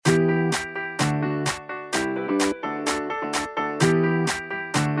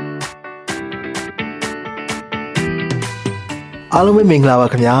အားလုံးပဲမင်္ဂလာပါ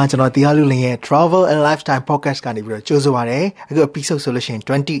ခင်ဗျာကျွန်တော်တရားလူလင်းရဲ့ Travel and Lifestyle Podcast ကနေပြီးတော့ကြိုဆိုပါရစေအခု episode ဆိုလို့ရှိ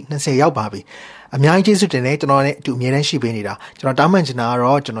ရင်20ရောက်ပါပြီအများကြီးကျေးဇူးတင်တယ်ကျွန်တော်နဲ့အတူအမြဲတမ်းရှိပေးနေတာကျွန်တော်တောင်းပန်ချင်တာက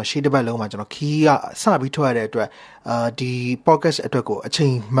တော့ကျွန်တော်ရှေ့တစ်ပတ်လုံးမှာကျွန်တော်ခီးကစပြီးထွက်ရတဲ့အတွက်ဒီ podcast အတွက်ကိုအချိ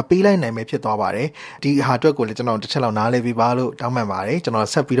န်မပေးလိုက်နိုင်ပဲဖြစ်သွားပါတယ်ဒီဟာအတွက်ကိုလည်းကျွန်တော်တစ်ချက်လောက်နားလည်ပေးပါလို့တောင်းပန်ပါတယ်ကျွန်တော်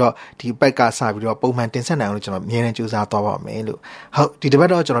ဆက်ပြီးတော့ဒီဘက်ကစပြီးတော့ပုံမှန်တင်ဆက်နိုင်အောင်လို့ကျွန်တော်အမြဲတမ်းကြိုးစားသွားပါမယ်လို့ဟုတ်ဒီတစ်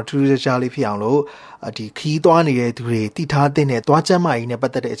ပတ်တော့ကျွန်တော်ထူးထူးခြားခြားလေးဖြစ်အောင်လို့ဒီခီးသွားနေတဲ့သူတွေတိထားတဲ့နဲ့သွားချမ်းမကြီးနဲ့ပ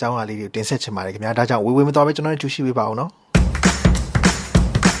တ်သက်တဲ့အကြောင်းအရာလေးတွေတင်ဆက်ချင်ပါတယ်ခင်ဗျာဒါကြောင့်ဝေးမသွားပဲကျွန်တော်တို့ကြည့်ရှိပေးပါအောင်နော်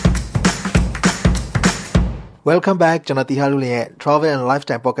Welcome back ကျွန်တော်တီဟာလူလင်းရဲ့ Travel and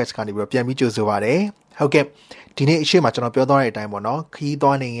Lifestyle Podcast ကနေပြီးတော့ပြန်ပြီးကြိုဆိုပါရစေဟုတ်ကဲ့ဒီနေ့အရှိမကျွန်တော်ပြောသွားတဲ့အတိုင်းပေါ့နော်ခီး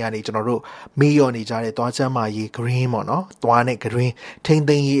သွားနေရနေကျွန်တော်တို့မေးလျော်နေကြတဲ့သွားချမ်းမာရေး green ပေါ့နော်သွားနဲ့ green ထိ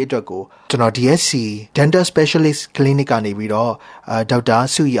န်းသိမ်းရေးအတွက်ကိုကျွန်တော် DSC Dental Specialist Clinic ကနေပြီးတော့ဒေါက်တာ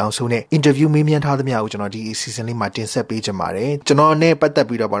စုရီအောင်စိုးနဲ့ interview မေးမြန်းထားသမျှကိုကျွန်တော်ဒီ season လေးမှာတင်ဆက်ပေးချင်ပါတယ်ကျွန်တော်နဲ့ပတ်သက်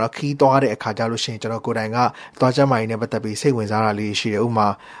ပြီးတော့ပေါ့နော်ခီးသွားတဲ့အခါကျလို့ရှိရင်ကျွန်တော်ကိုယ်တိုင်ကသွားချမ်းမာရေးနဲ့ပတ်သက်ပြီးစိတ်ဝင်စားတာလေးရှိတယ်ဥ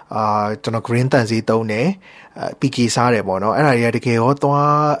ပမာကျွန်တော် green တန်စီသုံးတယ်PK စားတယ်ပေါ့နော်အဲ့ဒါတွေကတကယ်ရော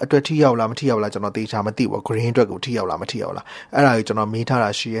သွားအတွက်ထိရောက်လားမထိရောက်လားကျွန်တော်သေချာမသိဘူး green အတွက်ကိုထိရောက်လားမထိရောက်လားအဲ့ဒါကိုကျွန်တော်မေးထားတာ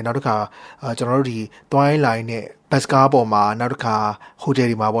ရှိရဲနောက်တစ်ခါကျွန်တော်တို့ဒီသွားရင်လိုင်းနဲ့ဘတ်စကားပေါ်မှာနောက်တစ်ခါဟိုတယ်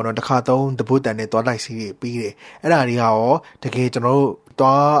ဒီမှာပေါ့နော်တစ်ခါသုံးတပုတ်တန်နဲ့သွားတိုက်စီးတွေပြီးတယ်အဲ့ဒါတွေကရောတကယ်ကျွန်တော်တို့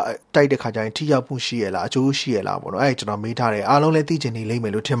သွားတိုက်တဲ့ခါကျရင်ထိရောက်မှုရှိရလားအကျိုးရှိရလားပေါ့နော်အဲ့ကျွန်တော်မေးထားတယ်အားလုံးလည်းသိချင်နေလိမ့်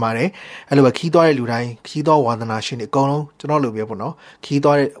မယ်လို့ထင်ပါတယ်အဲ့လိုပဲခီးသွားတဲ့လူတိုင်းခီးသွားဝါသနာရှင်တွေအကုန်လုံးကျွန်တော်လိုပဲပေါ့နော်ခီး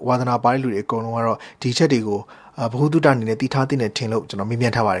သွားတဲ့ဝါသနာပါတဲ့လူတွေအကုန်လုံးကတော့ဒီချက်တွေကိုဘ ഹു တုတအနေနဲ့တည်ထားတဲ့ထင်လို့ကျွန်တော်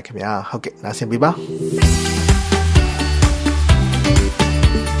မေးမြန်းထားပါတယ်ခင်ဗျာဟုတ်ကဲ့နားဆင်ပေးပါ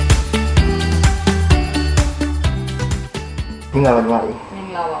မင်္ဂလာပါညီမလေးမ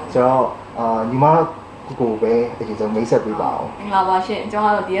င်္ဂလာပါကျွန်တော်ညီမကိုပဲအရင်ဆုံးမိတ်ဆက်ပေးပါအောင်မင်္ဂလာပါရှင်ကျွန်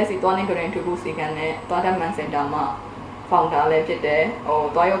တော်ကတော့ DSC သွားနေကြတဲ့ထူးထူးစီကံနဲ့သွားတဲ့မန်စင်တာမှာ founder လည်းဖြစ်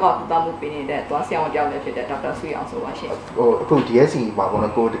တယ်သွားယောဂကုသမှုပေးနေတဲ့သွားဆရာဝန်တယောက်လည်းဖြစ်တဲ့ဒေါက်တာဆွေအောင်ဆိုပါရှင်အခု DSC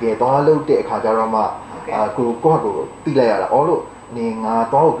မှာပေါ့နော်ကိုတကယ်သွားလုပ်တဲ့အခါကျတော့မှကိုတိလိုက်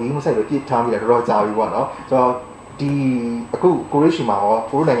ရတာအော်လို့နေငါသွားကိုဂိမ်းမဆိုင်လို့ပြစ်ထားမိတယ်တော်တော်ကြာပြီပေါ့နော်ဆိုတော့ဒီအခုကိုရီးရှိမှာရော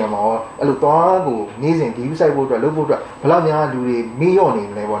ကိုရိုနိုင်ငံမှာရောအဲ့လိုသွားကိုနေ့စဉ်ဒီဆိုင်ဖို့အတွက်လုပ်ဖို့အတွက်ဘယ်လောက်များလူတွေမေ့လျော့နေ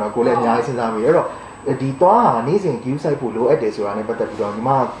လဲပေါ့နော်ကိုလည်းအများကြီးစဉ်းစားမိအဲ့တော့ဒီသွားဟာနေ့စဉ် view site ဖို့လိုအပ်တယ်ဆိုတာနဲ့ပတ်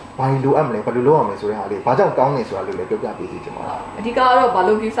သက်ပြီးတော့ဒီမှာဘာလို့လိုအပ်မလဲဘာလို့လုပ်ရမလဲဆိုတဲ့ဟာလေးဘာကြောင့်ကောင်းနေဆိုတာလေးလည်းပြောပြပေးစီချင်ပါတယ်အဓိ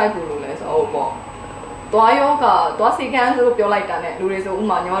ကတော့ဘာလို့ view site ဖို့လိုလဲဆိုတော့ပေါ့သွားယောဂသွားစီကံဆိုပြောလိုက်တာနဲ့လူတွေဆိုဥ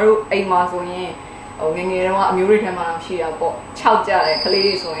မာညီမတို့အိမ်မှာဆိုရင်ငငယ်တုန်းကအမျိုးတွေထဲမှာရှိတာပေါ့6ကြတယ်က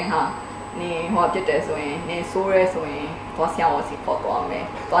လေးတွေဆိုရင်ဟာနေဟောပြစ်တယ်ဆိုရင်နေဆိုးရဲဆိုရင်သွားဆရာဝန်စီပေါ်သွား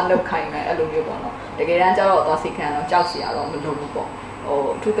မယ်သွားလုပ်ခိုင်းမယ်အဲ့လိုမျိုးပေါ့နော်တကယ်တမ်းကျတော့သွားစီကံတော့ကြောက်စရာတော့မလို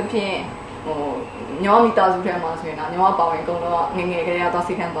ဘူးပေါ့အထူးသဖြင့်ညောမီတာစုထဲမှာဆိုရင်တော့ညောပါဝင်ကုန်တော့ငငယ်ကလေးကသွား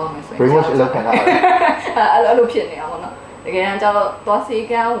စီကံသွားမယ်ဆိုရင် brainwash လောက်ခံတာအဲ့လိုဖြစ်နေတာပေါ့နော်တကယ်တ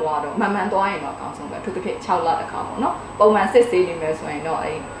မ်းကျတော့သွားစီကံဟိုတော့မှန်မှန်သွားရင်တော့အကောင်းဆုံးပဲအထူးသဖြင့်6လတစ်ခါပေါ့နော်ပုံမှန်စစ်ဆေးနေမယ်ဆိုရင်တော့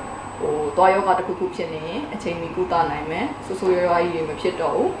အဲ့သွားယောဂတစ်ခုခုဖြစ်နေရင်အချိန်မီကုသနိုင်မယ်ဆူဆူရွရွကြီးတွေမဖြစ်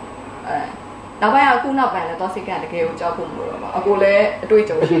တော့ဘူးနောက်ပိုင်းအခုနောက်ပိုင်းလည်းသွားစိတ်ကတကယ်ကိုကြောက်ဖို့မလိုတော့ပါအကိုလည်းအတွေ့အ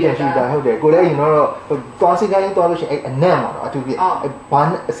ကြုံရှိတယ်ဟုတ်တယ်ကိုလည်းအရင်တော့သွားစိတ်ကသွားလို့ရှိရင်အဲ့အနံ့မှာတော့အထူးဖြင့်ဘာ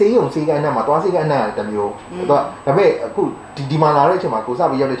အစေးရုံစိတ်ကအနံ့မှာသွားစိတ်ကအနံ့တမျိုးဒါပေမဲ့အခုဒီမှာလာတဲ့အချိန်မှာကို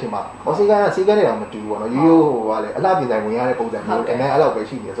စပြီးရောက်တဲ့အချိန်မှာသွားစိတ်ကစိတ်ကနေတော့မတူဘူးပေါ့နော်ရိုးရိုးဟိုကလေအလှပြင်ဆိုင်ဝင်ရတဲ့ပုံစံမျိုးအနံ့အဲ့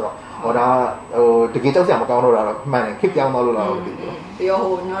လောက်ပဲရှိနေဆိုတော့ဟောဒါတကယ်ကြောက်စရာမကောင်းတော့တာတော့မှန်တယ်ခစ်ပြောင်းသွားလို့လားမသိဘူးပြီးတော့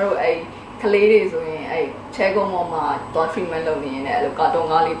ဟိုညီတို့အဲ့ကလေးတွေဆိုရင်အဲ့ချဲကုန်းပေါ်မှာသွား treatment လုပ်နေရင်လည်းအဲ့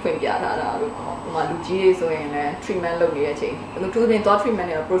လိုကာတွန်ကားလေးဖွင့်ပြထားတာလို့ဟိုမှာလူကြီးတွေဆိုရင်လည်း treatment လုပ်နေတဲ့အချိန်ဘယ်လိုသူတင်သွား treatment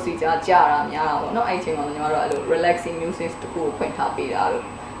တွေ procedure ကြာတာများတာပေါ့နော်အဲ့အချိန်မှာညီမတို့အဲ့လို relaxing music တခုကိုဖွင့်ထား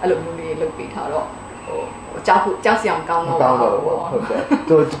ပေးတာလို့အဲ့လိုမျိုးလေးလုပ်ပေးထားတော့ဟိုကြောက်စရာမကောင်းတော့ဘူးဟုတ်တ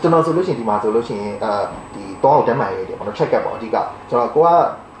ယ်ကျွန်တော်ဆိုလို့ရှိရင်ဒီမှာဆိုလို့ရှိရင်ဒီတောင်းကိုတမ်းမှန်ရေးတယ်ပေါ့နော် check up ပေါ့အဓိကကျွန်တော်ကို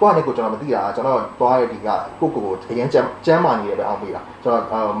ကနေကိုကျွန်တော်မသိတာကျွန်တော်သွားရဒီကကိုအရင်ကျမ်းမာနေတယ်ပဲအောင်ပေးတာ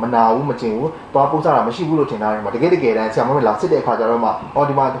ကျွန်တော်မနာဘူးမကျင်ဘူးသွားပို့စားတာမရှိဘူးလို့ထင်တာတယ်မှာတကယ်တမ်းဆရာမလာစစ်တဲ့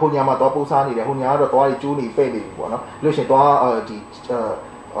အခါကျတော့မှဒီမှာဟိုညမှာသွားပို့စားနေတယ်ဟိုညကတော့သွားကျိုးနေပဲ့နေပြီပေါ့နော်လို့ရှိ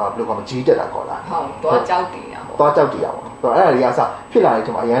ရင်သွားဒီဘယ်လိုကောင်ကြီးတက်တာခေါ်လာဟုတ်သွားကြောက်တည်တာပေါ့သွားကြောက်တည်တာပေါ့တော့အဲ့ဒါတွေကစဖြစ်လာတဲ့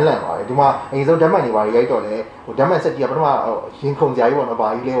အချိန်မှာအရန်လန့်သွားတယ်ဒီမှာအရင်ဆုံးဓာတ်မှန်တွေပါရိုက်တော့လေဟိုဓာတ်မှန်ဆက်ကြီးကပထမရင်ခုန်ကြကြီးပေါ့နော်ဘာ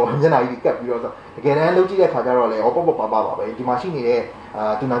ကြီးလဲဟိုမျက်နှာကြီးကပ်ပြီးတော့တကယ်တမ်းလုံးကြည့်တဲ့ခါကျတော့လေပေါ့ပါပဲဒီမှာရှိနေတဲ့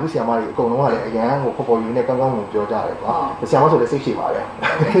တူနာကုဆရာမတွေအကုန်လုံးကလည်းအရန်ဟိုပေါ်ယူနေကောင်းကောင်းပြောကြတယ်ကွာဆရာမဆိုလည်းစိတ်ရှိပါ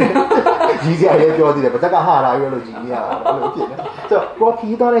တယ်ကြီးစရာလည်းပြောသေးတယ်ဗဇက်ကဟာတာရွေးလို့ကြီးရတာအဲ့လိုဖြစ်နေဆိုတော့ကို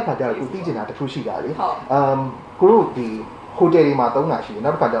ခီးသွားတဲ့ခါကျတော့ကိုသိချင်တာတခုရှိတာလေကိုတို့ဒီဟိုတယ်တွေမှာသုံးတာရှိတယ်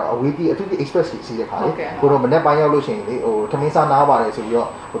နောက်တစ်ခါကျတော့အဝေးပြေးအထူးဖြင့် express ကြီးစီးတဲ့ခါလေကိုတို့မနေ့ပိုင်းရောက်လို့ရှိရင်လေဟိုထမင်းစားနားပါတယ်ဆိုပြီးတော့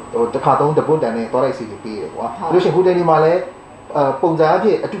ဟိုတစ်ခါသုံးတပွတ်တန်နဲ့သွားလိုက်စီပြီးပေးတယ်ကွာလို့ရှိရင်ဟိုတယ်တွေမှာလည်း ပုံစံအဖြ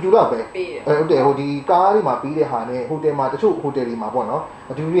စ်အတူတူတော့ပဲဟုတ်တယ်ဟိုဒီကားတွေမှာပြီးတဲ့ဟာနဲ့ဟိုတယ်မှာတချို့ဟိုတယ်တွေ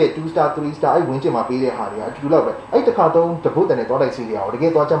မှာပေါ့နော်အတူတူရဲ့2 star 3 star အဲ့ဝင်းကျင်မှာပြီးတဲ့ဟာတွေကအတူတူတော့ပဲအဲ့တစ်ခါသုံးတပုတ်တန်နဲ့သွားတိုက်စီးတွေအောင်တ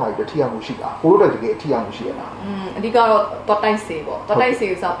ကယ်သွားချက်မှာပြီးထိရောက်မှုရှိတာကိုတို့တကယ်ထိရောက်မှုရှိရတာအဓိကတော့သွားတိုက်စီးပေါ့သွားတိုက်စီး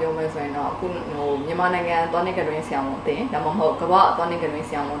ကိုစပြောမယ်ဆိုရင်တော့အခုဟိုမြန်မာနိုင်ငံသွားနေကြတွင်ဆရာဝန်တင်ဒါမှမဟုတ်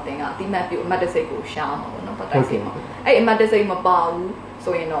ကမ္ဘာသွားနေကြတွင်ဆရာဝန်တင်ကအတိမတ်ပြုအမတ်တစိတ်ကိုရှာမှာပေါ့နော်သွားတိုက်စီးမှာအဲ့အမတ်တစိတ်မပါ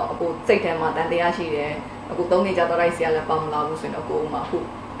ဘူးဆိုရင်တော့အခုစိတ်ထဲမှာတန်တရားရှိတယ်အခု3နေကြသွားတိုက်စီးရလည်းပါမလာဘူးဆိုရင်တော့ကိုယ်မှ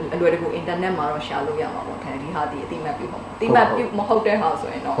အခုအလွယ်တကူအင်တာနက်မှာတော့ရှာလို့ရမှာပေါ့ခင်ဗျဒီဟာဒီအတိမတ်ပြုပေါ့အတိမတ်ပြုမဟုတ်တဲ့ဟာ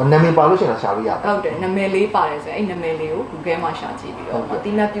ဆိုရင်တော့နာမည်ပါလို့ရှိရင်တော့ရှာလို့ရတယ်ဟုတ်တယ်နာမည်လေးပါတယ်ဆိုရင်အဲ့နာမည်လေးကို Google မှာရှာကြည့်ပြီးတော့အ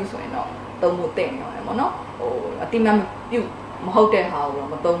တိမတ်ပြုဆိုရင်တော့သုံးဖို့တင်ရတယ်ပေါ့နော်ဟိုအတိမတ်ပြုမဟုတ်တဲ့ဟာကိုတော့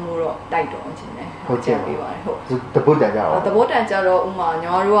မသုံးလို့တော့တိုက်တော့ခြင်းနဲ့ဟုတ်ချက်ပြီးပါတယ်ဟုတ်သဘောတန်ကြတော့သဘောတန်ကြတော့ဥမာညီ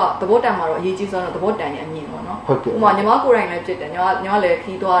မတို့ကသဘောတန်မှာတော့အရေးကြီးဆုံးတော့သဘောတန်ရဲ့အမြင်ပေါ့နော်ဥမာညီမကိုယ်တိုင်လည်းဖြစ်တယ်ညီမလ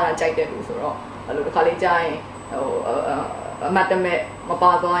ည်းခီးသွားတာကြိုက်တယ်လို့ဆိုတော့အဲ့လိုတစ်ခါလေးကြားရင်ဟိုအမတ်တမဲ့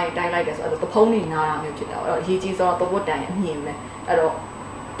မပါသွားရင်တိုင်းလိုက်တယ်ဆိုအဲ့လိုတဖုံးနေနာတာမျိုးဖြစ်တာအဲ့တော့အရေးကြီးဆုံးတော့သဘောတန်ရဲ့အမြင်ပဲအဲ့တော့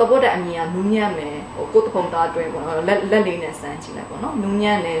သဘောတန်အမြင်ကနူးညံ့မယ်ဟိုကိုယ်တဖုံသားအတွင်းပေါ့နော်လက်လေးနဲ့စမ်းကြည့်လိုက်ပေါ့နော်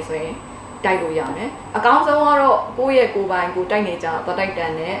နူးညံ့နေဆိုရင်တိုက်လို့ရတယ်အကောင်းဆုံးကတော့ကိုယ့်ရဲ့ကိုယ်ပိုင်ကိုတိုက်နေကြသွားတိုက်တ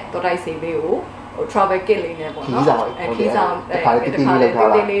န်နဲ့သွားတိုက်စီလေးကိုဟို travel kit လေးနဲ့ပေါ့နော်ခီးဆောင်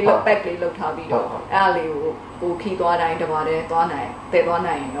တစ်ခါလေးလောက် pack လေးလောက်ထားပြီးတော့အဲ့အလေးကိုခီးသွားတိုင်းတပါးတည်းသွားနိုင်တည်သွား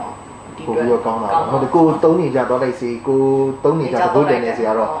နိုင်ရင်တော့ဒီလိုမျိုးကောင်းတာဟုတ်တယ်ကိုသုံးနေကြသွားလိုက်စီကိုသုံးနေကြသဘောတန်နေစီက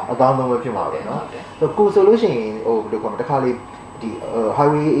တော့အကောင်းဆုံးပဲဖြစ်မှာပဲเนาะကိုဆိုလို့ရှိရင်ဟိုဘယ်လိုခေါ်မလဲတစ်ခါလေးဒီ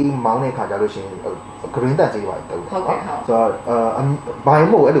highway မောင်းတဲ့ခါကြလို့ရှိရင် green တက်ကြီးပါတယ်တုံးဟုတ်ကဲ့ဟုတ်ဆိုတော့ဘိုင်း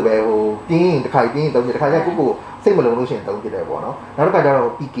မို့အဲ့လိုပဲဟိုပြင်းတစ်ခါပြင်းတုံးတစ်ခါကျကိုစိတ်မလုံလို့ရှိရင်တုံးပြတယ်ပေါ့နော်နောက်တစ်ခါကျတော့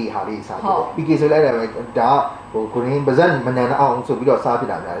PK ဟာလေးစားတယ် PK ဆိုလိုက်တယ်ပဲဒါဟို green ပါဇက်မနန်အောင်ဆိုပြီးတော့စားဖြစ်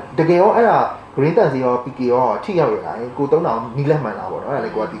တာများတယ်တကယ်ရောအဲ့ဒါ green တက်စီရော PK ရောထိရောက်ရလားကို3000နီးလက်မှန်တာပေါ့နော်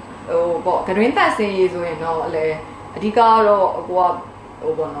အဲ့ဒါလေးကိုကဒီဟိုပေါ့ green တက်စီဆိုရင်တော့အလေအဓိကတော့ကိုက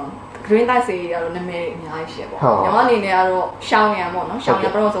ဟိုပေါ့နော်green တိုက်စီကတော့နာမည်အများကြီးရှိပေါ့။ညီမအနေနဲ့ကတော့ရှောင်းရံပေါ့နော်။ရှော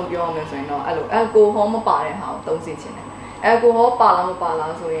င်းရံပထမဆုံးပြောရမယ်ဆိုရင်တော့အဲ့လို alcohol မပါတဲ့ဟာကိုသုံးစီခြင်းတယ်။ alcohol ပါလားမပါ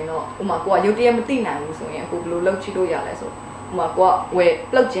လားဆိုရင်တော့ဥမာကိုကရုပ်တရက်မသိနိုင်ဘူးဆိုရင်အခုဘယ်လိုလုပ်ချိလို့ရလဲဆိုဥမာကိုက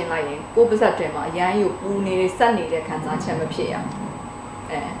ဝယ်ပလုတ်ကျင်လိုက်ရင်ကိုပါဇက်ထဲမှာအရန်ယူပူနေဆက်နေတဲ့ခံစားချက်မဖြစ်ရ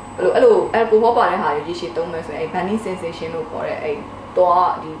ဘူး။အဲ့လို alcohol ပါတဲ့ဟာတွေရရှိသုံးမယ်ဆိုရင်အဲ့ burning sensation လို့ခေါ်တဲ့အဲ့တော့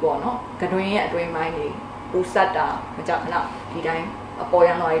ဒီပေါ့နော်။ကတွင်ရဲ့အတွင်းပိုင်းတွေပူဆက်တာမကြခဏဒီတိုင်းအပေါ်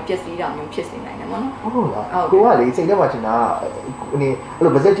ရံတော်ကြီးပြည့်စည်တာမျိုးဖြစ်စေနိုင်တယ်ပေါ့နော်ဟုတ်လားကိုကလေစိတ်ထဲမှာထင်တာနည်းအဲ့လို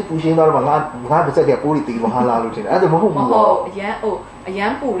ဗဇက်ကြီးပူရှင်းသွားတော့ငါဗဇက်ကပိုးတွေတီးမဟာလာလို့ထင်တယ်အဲ့ဒါမဟုတ်ဘူးပေါ့အရ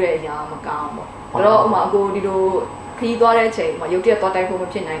န်ပူတဲ့အရာမကောင်းပေါ့အဲ့တော့ဥမာအကိုဒီလိုခီးသွားတဲ့အချိန်မှာရုပ်တရက်သွားတိုက်ဖို့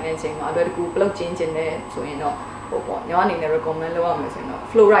မဖြစ်နိုင်တဲ့အချိန်မှာအလွယ်တကူပလုတ်ချင်းချင်းနဲ့ဆိုရင်တော့ဟိုပေါ့ညီမအနေနဲ့ recommend လုပ်ရမယ်ဆိုရင်တော့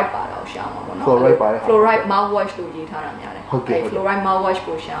fluoride ပါတာကိုရှာမှာပေါ့နော် fluoride mouthwash လို့ရေးထားတာများတယ်အဲ့ fluoride mouthwash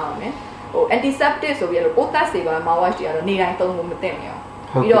ကိုရှာရမယ်ဟို antiseptic ဆိုပြီးတော့ပိုးသက်စေပါ mouthwash တွေကတော့နေတိုင်းသုံးဖို့မသ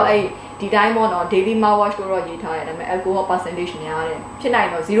င့်ဘူးပြီးတော့အဲ့ဒီတိုင်းပေါ့နော် daily mouthwash ကိုတော့ရေးထားတယ်ဒါပေမဲ့ alcohol percentage များတယ်ဖြစ်နိုင်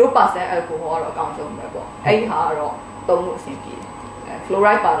တော့0% alcohol ကတော့အကောင်းဆုံးပဲပေါ့အဲ့ဒီဟာကတော့သုံးလို့အဆင်ပြေတယ်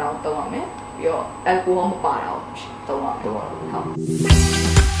fluoride ပါတာကိုသုံးရမယ်ပြီးတော့ alcohol မပါတာကိုသုံးရမယ်ဟုတ်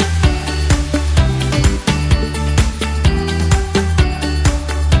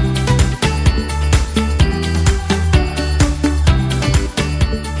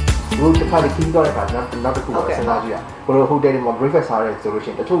တို့တစ်ခါလေးခင်းတော့တဲ့အခါနောက်တစ်ခုစဉ်းစားကြည့်ရကိုလိုဟိုတယ်တွေမှာ breakfast စားရဲဆိုလို့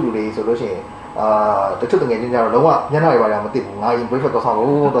ရှိရင်တချို့လူတွေဆိုလို့ရှိရင်တချို့တငယ်ချင်းကြတော့လုံးဝမျက်နှာတွေပါတော့မသိဘူးငါရင် breakfast တော့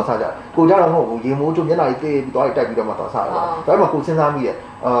စားလို့တော့စားကြကိုကြတော့မဟုတ်ဘူးရေမိုးချိုမျက်နှာတွေတေးပြီးတော့တိုက်ပြီးတော့မှတော့စားတယ်ဒါပေမဲ့ကိုစဉ်းစားမိ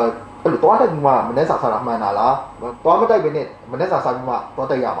ရဲ့အဲ့လိုတော့တိုက်ပြီးမှမနေ့စာစားတာမှန်တာလားတော့မတိုက်ပဲနဲ့မနေ့စာစားပြီးမှတော့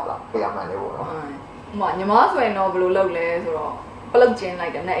တိုက်ရမှာလားပြရမှန်လေပေါ့နော်ဥမာညီမဆိုရင်တော့ဘယ်လိုလုပ်လဲဆိုတော့ပလုတ်ကျင်း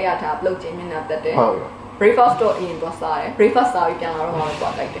လိုက်တယ်နဲ့အဲ့ရထားပလုတ်ကျင်းမျက်နှာတက်တယ်ဟုတ် breakfast တော့အရင်သွားစားတယ် breakfast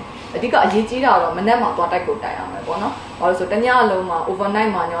စားပြီးပြန်လာတော့မှသွားတိုက်တယ်အဓိကအရေးကြီးတာတော့မနေ့မှသွားတိုက်ကိုတိုက်အောင်ပဲပေါ့နော်ဘာလို့ဆိုတညလုံးမှာ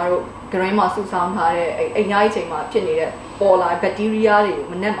overnight မှာညီတို့ grain မှာစုဆောင်းထားတဲ့အိမ်ညာကြီးချိန်မှာဖြစ်နေတဲ့ပေါ်လာ bacteria တွေကို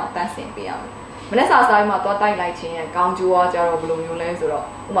မနေ့မှတန့်စင်ပေးရမယ်မနေ့စာစားပြီးမှသွားတိုက်လိုက်ခြင်းရဲ့ကောင်းကျိုးကကြတော့ဘယ်လိုမျိုးလဲ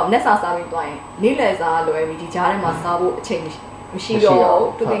ဆိုတော့ဥပမာမနေ့စာစားပြီးသွားရင်နေ့လယ်စာလွယ်ပြီးဒီကြားထဲမှာစားဖို့အချိန်မ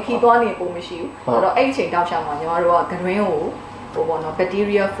ရှိတော့သူကခီးသွားနေပုံမရှိဘူးအဲ့တော့အဲ့အချိန်တောက်ချမှာညီတို့က grain ကိုဟိုပေါ့နော်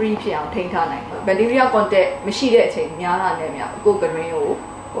bacteria free ဖြစ်အောင်ထိန်းထားနိုင်တယ် bacteria contact မရှိတဲ့အချိန်များတာနဲ့များကို grain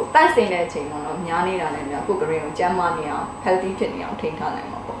ကိုဟိုတိုက်စင်တဲ့အချိန်ပေါ့နော်များနေတာနဲ့များကို grain ကိုကျန်းမာနေအောင် healthy ဖြစ်နေအောင်ထိန်းထားနိုင်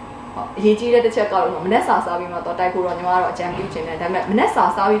မှာပေါ့ဟုတ်အရေးကြီးတဲ့တစ်ချက်ကတော့မနေ့စာစားပြီးမှတော့တိုက်ဖို့တော့ညီမကတော့အကြံပြုချင်တယ်ဒါပေမဲ့မ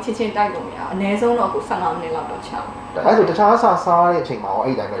နေ့စာစားပြီးချင်းတိုက်လို့မရအနည်းဆုံးတော့ကို15မိနစ်လောက်တော့ချအောင်အဲ့ဒါတခြားစာစားတဲ့အချိန်မှာ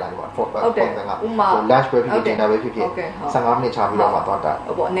ရောအဲ့ဒီတိုင်းပဲလာနေပါ for ဟုတ်တယ်ဥမာ lunch break ဖြစ်နေတာပဲဖြစ်15မိနစ်ချပြီးတော့မှတော့တိုက်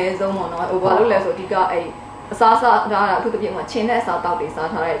ဟုတ်ပေါ့အနည်းဆုံးပေါ့နော်ဟိုဘာလို့လဲဆိုအဓိကအဲ့အစားထားတာအထူးသဖြင့်မှာချင်းတဲ့အစားတောက်တွေ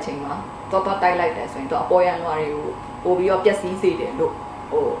စားထားတဲ့အချိန်မှာတော့တိုက်လိုက်တယ်ဆိုရင်တော့အပေါ်ရန်လွာတွေကိုပို့ပြီးတော့ပျက်စီးစေတယ်လို့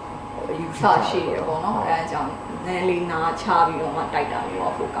ဟို ယူဆရှိရပေါ့နော်အဲအကြောင်းနည်းလေးနာချပြီးတော့မှတိုက်တာမျိုး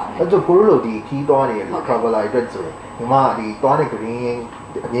ပေါ့ဖို့ကောင်းတယ်အဲ့တော့ကိုလိုဒီခီးသွားနေတယ် traveler အတွက်ဆိုရင်ဒီမှာဒီသွားတဲ့ green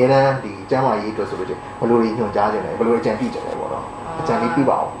အမြဲတမ်းဒီကျမ်းမာရေးအတွက်ဆိုလို့ချင်းဘယ်လိုညွှန်ကြားကြတယ်ဘယ်လိုအကြံပြုကြတယ်ပေါ့နော်အကြံလေးပြ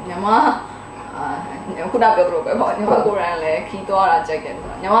ပါအောင်ညီမခုနပြောသလိုပဲပေါ့ညီမကိုယ်တိုင်လည်းခီးသွားတာကြိုက်တယ်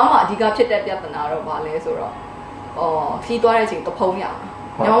ဆိုတာညီမကအဓိကဖြစ်တဲ့ပြဿနာတော့ဘာလဲဆိုတော့ခီးသွားတဲ့အချိန်တဖုံးရ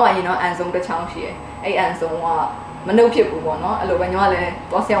အောင်ညီမကရင်တော့အန်ဆုံးတစ်ချောင်းရှိတယ်အဲ့အန်ဆုံးကမနှုတ်ဖြစ်ဘူးပေါ့နော်အဲ့လိုပဲညီမလည်း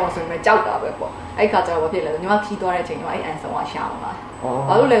သွားဆရာဝန်ဆိုရင်ကြောက်တာပဲပေါ့အဲ့ခါကျတော့ဘာဖြစ်လဲညီမခီးသွားတဲ့အချိန်ညီမအဲ့အန်ဆုံးကရှာမှာဘာ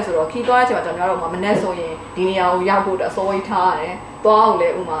လို့လဲဆိုတော့ခီးသွားတဲ့အချိန်မှာကျွန်တော်တို့မနေ့ဆိုရင်ဒီနေရာကိုရောက်ဖို့အစိုးရထားရတယ်သွား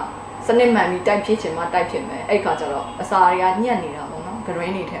အောင်လေဥမာစနစ်မှန်ပြီးတိုက်ဖြစ်ချင်မှတိုက်ဖြစ်မယ်အဲ့ခါကျတော့အစာတွေကညက်နေတာပေါ့နော်ဂရ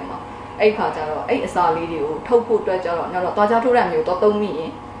င်းနေထဲမှာအဲ့ခါကျတော့အဲ့အစာလေးတွေကိုထုတ်ဖို့အတွက်ကျတော့ညတော့သွားကြထိုးတဲ့မျိုးတော့သုံးမိ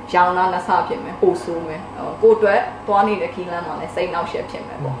ရင်ရောင်နာနှဆဖြစ်မယ်ပိုဆိုးမယ်ကိုအတွက်သွားနေတဲ့ခီးလမ်းမှာလည်းစိတ်နှောက်ရှက်ဖြစ်မ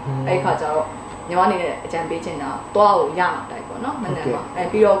ယ်ပေါ့အဲ့ခါကျတော့ညီမအနေနဲ့အကြံပေးချင်တာသွားကိုရအောင်တိုက်ပေါ့နော်မနေ့က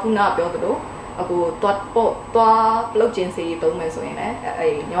ပြီးတော့ခုနပြောသလိုအခုသွားလုတ်ကျင်းစီသုံးမယ်ဆိုရင်လည်း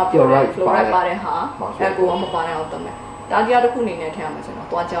အဲ့ညီမပြောတဲ့ fluoride ပါတဲ့ဟာအဲ့ကိုမပါတဲ့အောင်သုံးမယ်ဒါတရားတစ်ခုအနေနဲ့ထည့်ရမယ်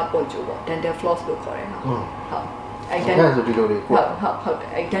ဆိုတော့သွားကြပွတ်ကြိုးပေါ့ dental floss လို့ခေါ်တယ်ဟာဟုတ်အဲ့ dental ဆိုဒီလို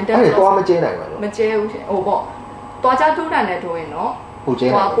လေးဟုတ်အဲ့ dental floss သွားမကျင်းနိုင်ပါဘူးမကျဲဘူးရှင်ဟိုပေါ့သွားကြထိုးတာနဲ့ထိုးရင်တော့ပိုကျဲ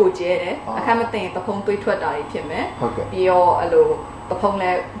သွားပိုကျဲတယ်အခက်မသိရင်တဖုံသွေးထွက်တာတွေဖြစ်မယ်ပြီးတော့အဲ့လိုတ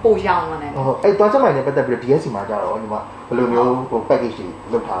ဖုံလည်းပိုရောင်းနေတယ်ဟုတ်အဲ့သွားချက်မှန်နဲ့ပတ်သက်ပြီး DSC မှာကြတော့ညီမဘယ်လိုမျိုးဟို package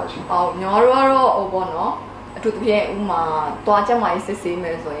တွေလုပ်ထားရှိဟုတ်ညီတို့ကတော့ဟိုပေါ့နော်အထူးသဖြင့်ဥမာသွားချက်မှန်စစ်ဆေး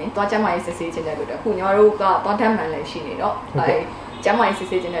မယ်ဆိုရင်သွားချက်မှန်စစ်ဆေးခြင်းတဲ့လူတွေအခုညီတို့ကသွားတတ်မှန်လည်းရှိနေတော့အဲ့ချက်မှန်စစ်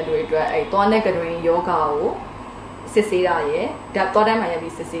ဆေးခြင်းတဲ့လူတွေအတွက်အဲ့သွားနဲ့ကတွင်ယောဂါကိုစစ်ဆေးတာရယ်ဒါသွားတတ်မှန်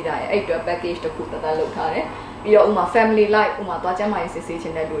ရပြီးစစ်ဆေးတာရယ်အဲ့အတွက် package တစ်ခုတက်လုပ်ထားတယ်ပြီးတော့ဥမာ family life ဥမာသွားကျမ်းမာရေးစစ်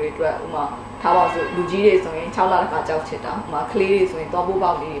ဆေးခြင်းတဲ့လူတွေအတွက်ဥမာထားပါဆိုလူကြီးတွေဆိုရင်6လတခါကြောက်ချစ်တာဥမာကလေးတွေဆိုရင်သွားဖို့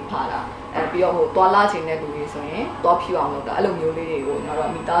ပေါက်လေးတွေဖာတာအဲပြီးတော့ဟိုသွားလာခြင်းတဲ့လူတွေဆိုရင်သွားဖြူအောင်လုပ်တာအဲ့လိုမျိုးလေးတွေကိုကျွန်တော်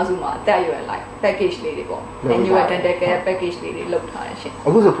တို့မိသားစုမှာအသက်အရွယ် like package လေးတွေပေါ့ annual dental care package လေးတွေလုပ်ထားတယ်ရှင်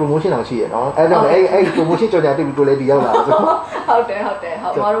အခုဆို promotion အောင်ရှိရနော်အဲ့တော့အဲ့ promotion ကြော်ညာတိပြီးကိုလည်းဒီရောက်လာဆိုဟုတ်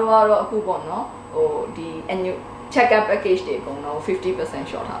တယ်ဟုတ်ကတော့အခုပေါ့နော်ဟိုဒီ annual check up package တွေအကုန်လုံး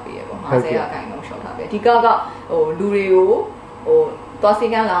50% short ထားပေးရပေါ့50% short ထားပေးအဓိကဟိုလူတွေကိုဟိုသွားစီ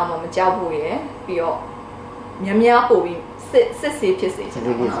ကန်းလာမှမကြောက်ဖို့ရယ်ပြီးတော့များပို့ပြီးစစ်ဆေးဖြစ်စေချင်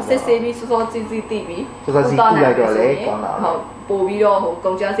တယ်ပေါ့နော်စစ်ဆေးပြီးစောစောစီးစီးသိပြီးသွားနိုင်တော့လေကောင်းတာဟုတ်ပို့ပြီးတော့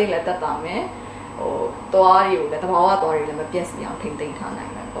ဟိုကုန်ကျစရိတ်လည်းတက်တာမယ်ဟိုသွားတွေကိုလည်းတဘာဝသွားတွေလည်းမပြတ်စီအောင်ထိမ့်သိမ်းထားနို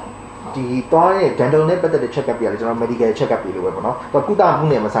င်မယ်ပေါ့ဒီသွားရဲ့ dental နဲ့ပတ်သက်တဲ့ check up ပြရတယ်ကျွန်တော် medical check up ပြလို့ပဲပေါ့နော်။တော့ကုသမှု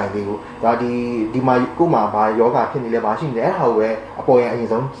နဲ့မဆိုင်သေးဘူး။ဒါဒီမှာကို့မှာဘာယောဂဖြစ်နေလဲဘာရှိနေလဲအဲ့ဟာကိုပဲအပေါ်ရအ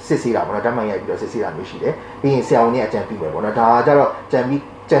ရင်ဆုံးစစ်ဆေးတာပေါ့နော်။ဓာတ်မှန်ရိုက်ပြီးတော့စစ်ဆေးတာမျိုးရှိတယ်။ပြီးရင်ဆရာဝန်နဲ့အကြံပြုမယ်ပေါ့နော်။ဒါ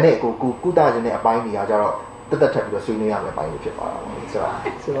ကကြတော့ကြံတဲ့ကိုကုသခြင်းတဲ့အပိုင်းတွေကကြတော့တက်ထပ်ပြီးတော့ဆွေးနွေးရမယ်ပိုင်းလို့ဖြစ်သွားတာပေါ့။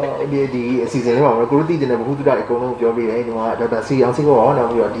ဆိုတော့ဒီအစီအစဉ်လေးမှာကိုလိုသိတဲ့ဘဟုတုတအကုန်လုံးပြောပေးတယ်ဒီမှာဒေါက်တာစီအောင်စီကိုရောနောက်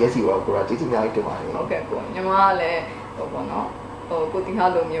ပြီးတော့ DSC ကိုကိုရာကျေးဇူးအများကြီးတင်ပါတယ်။ဟုတ်ကဲ့ကိုညီမကလည်းဟိုပေါ့နော်ဟို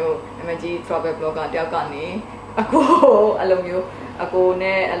ကိုတီဟာလိုမျိုး MG travel blogger တယောက်ကနေအကိုအဲ့လိုမျိုးအကို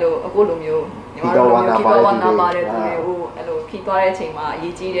နဲ့အဲ့လိုအကိုလိုမျိုးညီမတို့လိုမျိုးခီးသွားနာပါတယ်သူတွေကိုအဲ့လိုခီးသွားတဲ့အချိန်မှာအ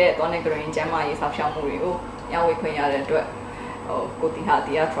ရေးကြီးတဲ့သွားနေ green ကျမ်းမာရေးဆောက်ရှောက်မှုတွေကိုညဝေခွင့်ရတဲ့အတွက်ဟိုကိုတီဟာတ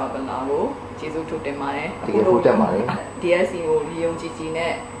ရား traveler ကိုကျေးဇူးထူးတင်ပါတယ်အခုလိုတက်ပါတယ် DSC ကိုယုံကြည်ကြည်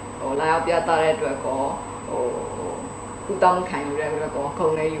နဲ့ဟိုလာရောက်ပြသတဲ့အတွက်ကောဟိုကုသမှုခံယူတဲ့အတွက်ကောခုံ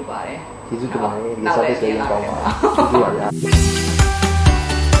လေးယူပါတယ်ကျေးဇူးတင်ပါတယ်ဒီ service လေးကောင်းပါကျေးဇူးပါ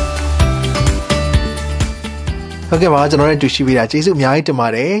ဗျာဟုတ်ကဲ့ပါကျွန်တော်တို့တွေ့ရှိပြီးတာကျေးဇူးအများကြီး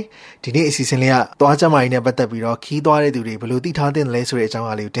တင်ပါတယ်ဒီနေ့အစီအစဉ်လေးကသွားကြမ်းမာရေးနဲ့ပတ်သက်ပြီးတော့ခီးသွားတဲ့သူတွေဘယ်လိုသိထားသင့်လဲဆိုတဲ့အကြောင်းအ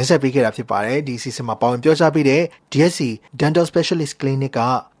ရာလေးကိုတင်ဆက်ပေးခဲ့တာဖြစ်ပါတယ်ဒီအစီအစဉ်မှာပါဝင်ပြောကြားပေးတဲ့ DSC Dental Specialist Clinic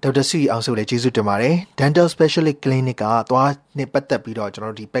ကဒေါက်တာစုအောင်ဆိုလည်းကျေးဇူးတင်ပါတယ် Dental Specialist Clinic ကသွားနဲ့ပတ်သက်ပြီးတော့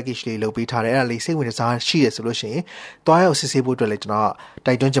ကျွန်တော်တို့ဒီ package လေးလုပ်ပေးထားတယ်အဲ့ဒါလေးစိတ်ဝင်စားရှိရဆိုလို့ရှိရင်သွားရောက်စစ်ဆေးဖို့အတွက်လည်းကျွန်တော်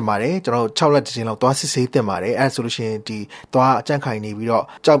တိုက်တွန်းချင်ပါတယ်ကျွန်တော်6လက်တစ်ချိန်လောက်သွားစစ်ဆေးသင့်ပါတယ်အဲ့ဒါဆိုလို့ရှိရင်ဒီသွားအကြံ့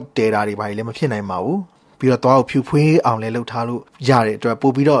ခိုင်နေပြီးတော့ကြောက်တဲတာတွေဘာတွေလည်းမဖြစ်နိုင်ပါဘူးပြီးတော့သွားကိုဖြူဖွေးအောင်လည်းလုပ်ထားလို့ရတဲ့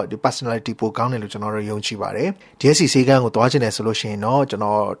အတွက်ပို့ပြီးတော့ဒီ personality ပိုကောင်းတယ်လို့ကျွန်တော်တို့ယုံကြည်ပါတယ် DSC ဆေးကန်းကိုသွားချင်တယ်ဆိုလို့ရှိရင်တော့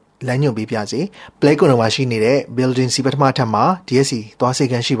ကျွန်တော်လမ်းညွှန်ပေးပြစီ Play ကွန်မှာရှိနေတဲ့ building C ပထမထပ်မှာ DSC သွား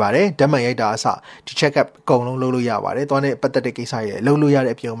ဆေးကန်းရှိပါတယ်ဓာတ်မှန်ရိုက်တာအစဒီ check up အကုန်လုံးလုပ်လို့ရပါတယ်သွားနဲ့ပတ်သက်တဲ့ကိစ္စတွေလုပ်လို့ရ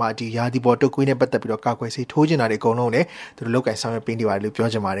တဲ့အပြင်မှာဒီရာသီပေါ်တုပ်ကွေးနဲ့ပတ်သက်ပြီးတော့ကာကွယ်ဆေးထိုးချင်တာတွေအကုန်လုံးလည်းသူတို့လောက်ကင်ဆောင်ရွက်ပေးနေပါတယ်လို့ပြော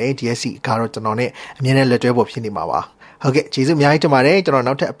ချင်ပါတယ် DSC ကတော့ကျွန်တော်နဲ့အမြဲတမ်းလက်တွဲပေါ်ဖြစ်နေမှာပါဟုတ်ကဲ့ကျေးဇူးအများကြီးတင်ပါတယ်ကျွန်တော်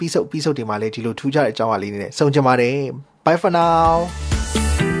နောက်ထပ် episode တွေမှာလည်းဒီလိုထူးခြားတဲ့အကြောင်းအရာလေးတွေနဲ့ဆုံကြပါတယ် Bye for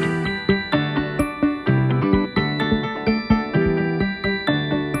now